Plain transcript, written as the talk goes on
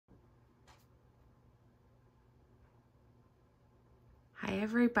Hi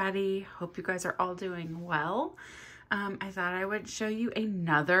everybody, hope you guys are all doing well. I thought I would show you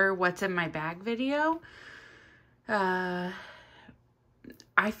another what's in my bag video. I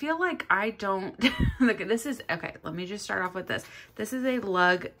feel like I don't, look, this is, okay, let me just start off with this. This is a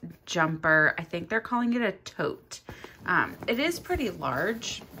Lug Jumper. I think they're calling it a tote. It is pretty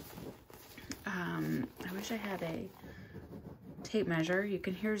large. I wish I had a tape measure. You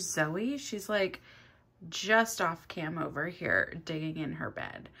can hear Zoe. She's like just off cam over here digging in her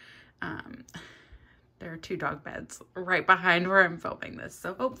bed. There are two dog beds right behind where I'm filming this.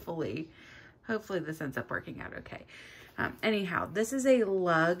 So hopefully this ends up working out okay. Anyhow, this is a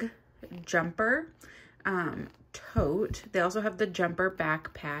Lug Jumper tote. They also have the jumper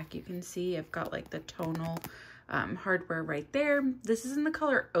backpack. You can see I've got like the tonal hardware right there. This is in the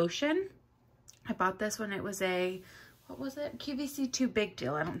color Ocean. I bought this when it was a, what was it? QVC2 big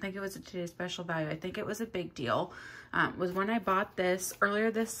deal. I don't think it was a Today's Special Value. I think it was a big deal. Was when I bought this earlier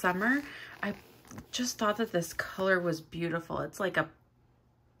this summer. I just thought that this color was beautiful. It's like a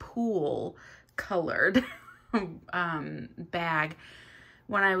pool colored bag.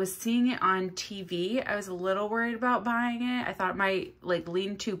 When I was seeing it on TV, I was a little worried about buying it. I thought it might like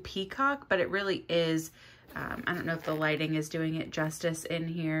lean too peacock, but it really is. I don't know if the lighting is doing it justice in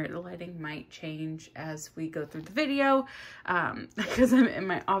here. The lighting might change as we go through the video because I'm in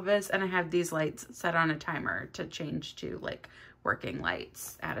my office and I have these lights set on a timer to change to like working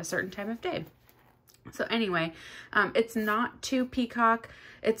lights at a certain time of day. So anyway, it's not too peacock.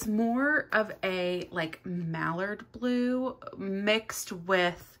 It's more of a like mallard blue mixed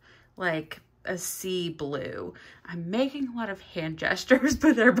with like a sea blue. I'm making a lot of hand gestures,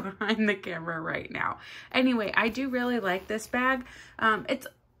 but they're behind the camera right now. Anyway, I do really like this bag. I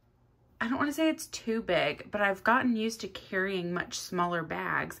don't want to say it's too big, but I've gotten used to carrying much smaller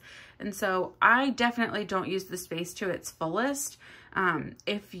bags. And so I definitely don't use the space to its fullest.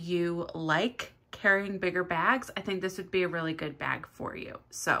 If you like carrying bigger bags, I think this would be a really good bag for you.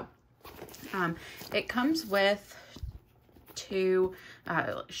 So it comes with two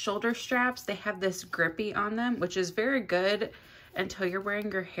shoulder straps. They have this grippy on them, which is very good until you're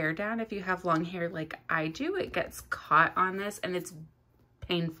wearing your hair down. If you have long hair like I do, it gets caught on this and it's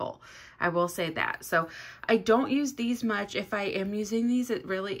painful. I will say that. So I don't use these much. If I am using these, it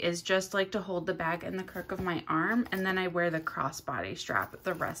really is just like to hold the bag in the crook of my arm, and then I wear the crossbody strap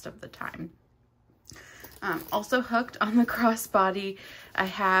the rest of the time. Also hooked on the crossbody, I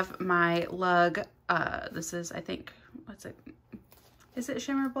have my Lug, this is, I think, what's it? Is it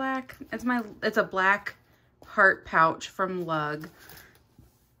shimmer black? It's a black heart pouch from Lug.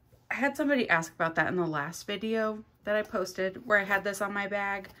 I had somebody ask about that in the last video that I posted where I had this on my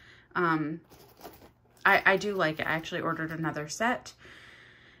bag. I do like it. I actually ordered another set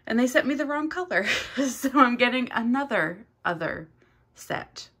and they sent me the wrong color. So I'm getting another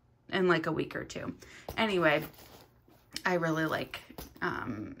set in like a week or two. Anyway, I really like,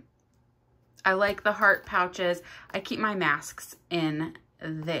 I like the heart pouches. I keep my masks in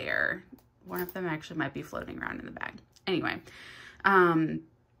there. One of them actually might be floating around in the bag. Anyway, on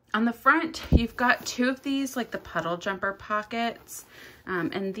the front, you've got two of these, like the puddle jumper pockets.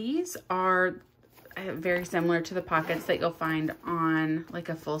 And these are very similar to the pockets that you'll find on like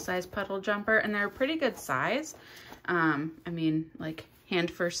a full-size puddle jumper. And they're a pretty good size. I mean, like hand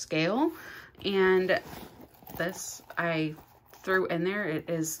for scale. And this I threw in there. It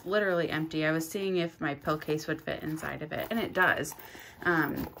is literally empty. I was seeing if my pill case would fit inside of it, and it does.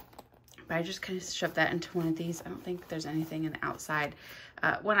 But I just kind of shoved that into one of these. I don't think there's anything in the outside.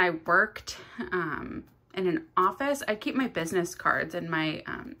 When I worked in an office, I keep my business cards and my,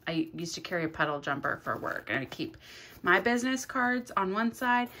 I used to carry a puddle jumper for work, and I keep my business cards on one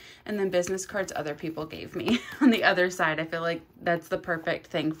side and then business cards other people gave me on the other side. I feel like that's the perfect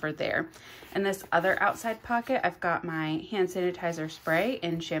thing for there. And this other outside pocket, I've got my hand sanitizer spray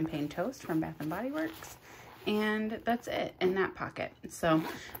in Champagne Toast from Bath & Body Works. And that's it in that pocket. So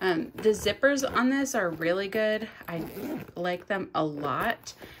the zippers on this are really good. I like them a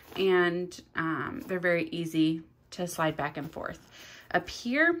lot. And they're very easy to slide back and forth. Up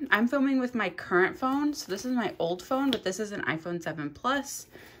here, I'm filming with my current phone. So this is my old phone, but this is an iPhone 7 Plus.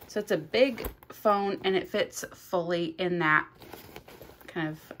 So it's a big phone and it fits fully in that kind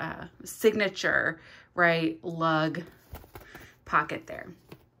of signature, right, Lug pocket there.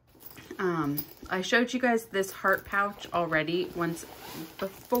 I showed you guys this heart pouch already once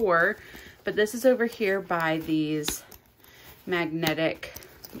before, but this is over here by these magnetic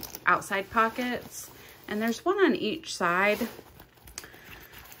outside pockets. And there's one on each side.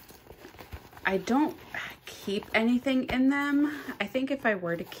 I don't keep anything in them. I think if I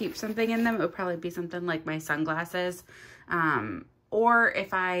were to keep something in them, it would probably be something like my sunglasses. or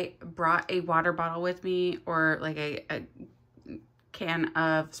if I brought a water bottle with me or like a can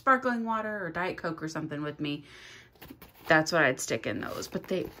of sparkling water or Diet Coke or something with me, that's what I'd stick in those. But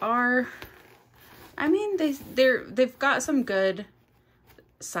they are, I mean, they've got some good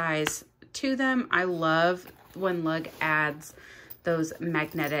size to them. I love when Lug adds those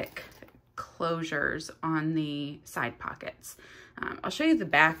magnetic closures on the side pockets. I'll show you the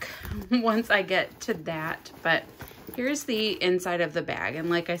back once I get to that, but here's the inside of the bag. And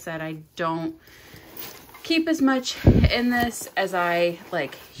like I said, I don't keep as much in this as I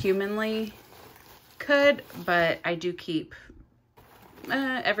like humanly could, but I do keep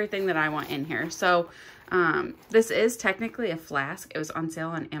everything that I want in here. So this is technically a flask. It was on sale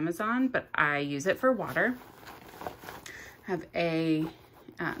on Amazon, but I use it for water. I have a,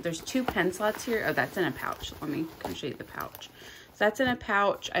 there's 2 pen slots here. Oh, that's in a pouch. Let me show you the pouch. So that's in a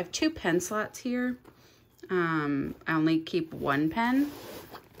pouch. I have 2 pen slots here. I only keep 1 pen.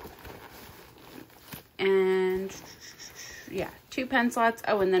 And yeah, 2 pen slots.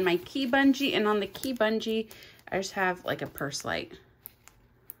 Oh, and then my key bungee. And on the key bungee, I just have like a purse light.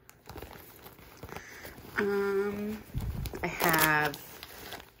 I have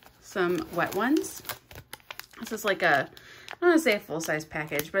some wet ones. This is like a, I don't want to say a full-size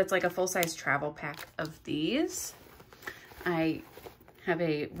package, but it's like a full-size travel pack of these. I have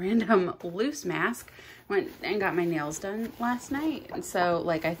a random loose mask. Went and got my nails done last night. And so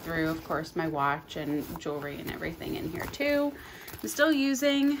like I threw, of course, my watch and jewelry and everything in here too. I'm still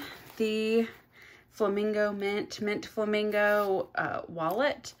using the Flamingo Mint Flamingo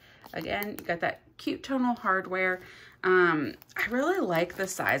wallet. Again, you got that cute tonal hardware. I really like the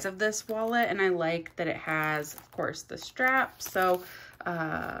size of this wallet, and I like that it has, of course, the strap. So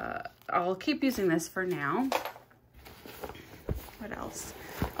I'll keep using this for now. What else?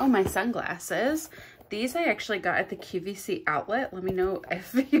 Oh, my sunglasses. These I actually got at the QVC outlet. Let me know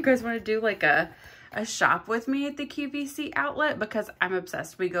if you guys want to do like a shop with me at the QVC outlet, because I'm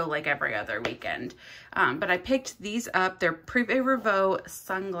obsessed. We go like every other weekend. But I picked these up. They're Privé Revaux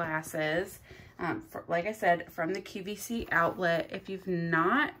sunglasses. Like I said, from the QVC outlet. If you've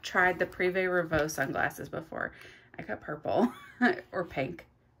not tried the Privé Revaux sunglasses before, I got purple or pink.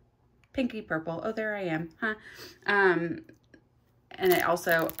 Pinky purple. Oh, there I am. Huh? And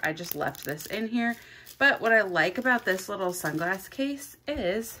I just left this in here. But what I like about this little sunglass case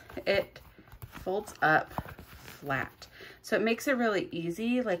is it folds up flat. So it makes it really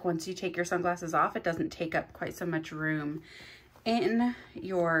easy. Like once you take your sunglasses off, it doesn't take up quite so much room in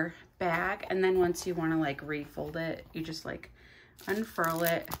your bag. And then once you want to like refold it, you just like unfurl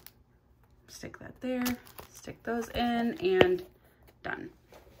it, stick that there, stick those in, and done.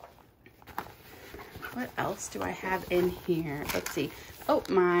 What else do I have in here? Let's see. Oh,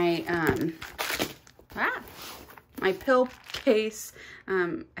 my my pill case.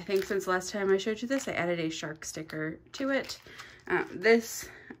 I think since last time I showed you this, I added a shark sticker to it. This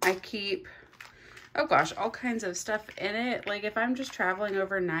I keep, oh gosh, all kinds of stuff in it. Like if I'm just traveling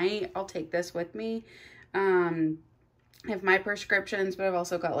overnight, I'll take this with me. I have my prescriptions, but I've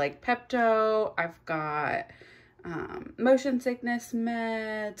also got like Pepto. I've got motion sickness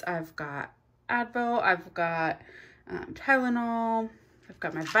meds. I've got Advil. I've got Tylenol. I've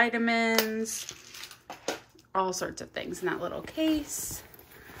got my vitamins. All sorts of things in that little case.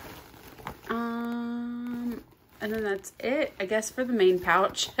 And then that's it, I guess, for the main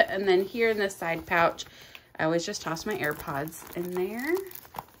pouch. And then here in this side pouch, I always just toss my AirPods in there.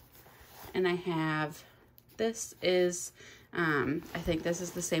 And I have, this is, I think this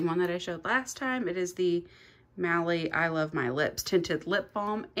is the same one that I showed last time. It is the Mally I Love My Lips Tinted Lip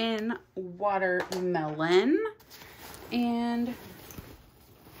Balm in Watermelon. And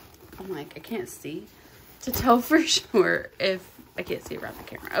I'm like, I can't see to tell for sure if I can't see around the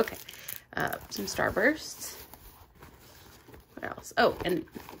camera. Okay, some Starbursts. What else? Oh, and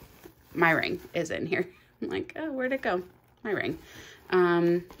my ring is in here. I'm like, oh, where'd it go? My ring.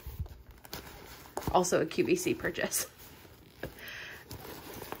 Also a QVC purchase.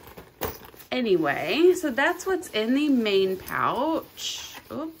 Anyway, so that's what's in the main pouch.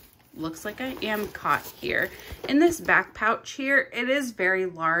 Oh, looks like I am caught here. In this back pouch here, it is very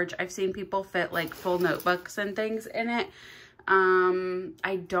large. I've seen people fit like full notebooks and things in it.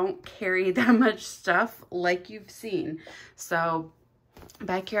 I don't carry that much stuff like you've seen. So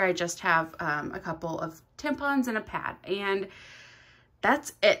back here, I just have a couple of tampons and a pad, and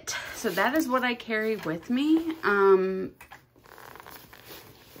that's it. So that is what I carry with me.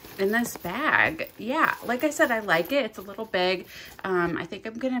 In this bag. Yeah, like I said, I like it. It's a little big. I think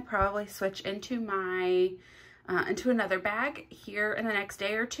I'm gonna probably switch into my into another bag here in the next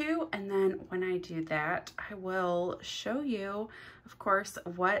day or two. And then when I do that, I will show you, of course,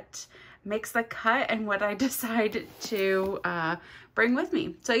 what makes the cut and what I decide to bring with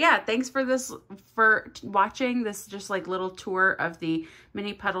me. So yeah, thanks for watching this just like little tour of the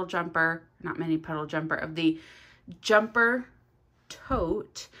mini puddle jumper, not mini puddle jumper, of the jumper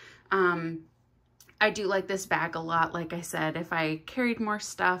tote. I do like this bag a lot. Like I said, if I carried more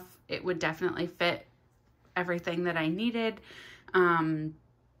stuff, it would definitely fit everything that I needed. And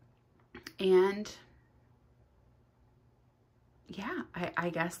yeah, I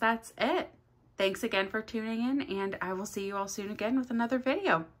guess that's it. Thanks again for tuning in, and I will see you all soon again with another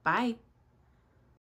video. Bye.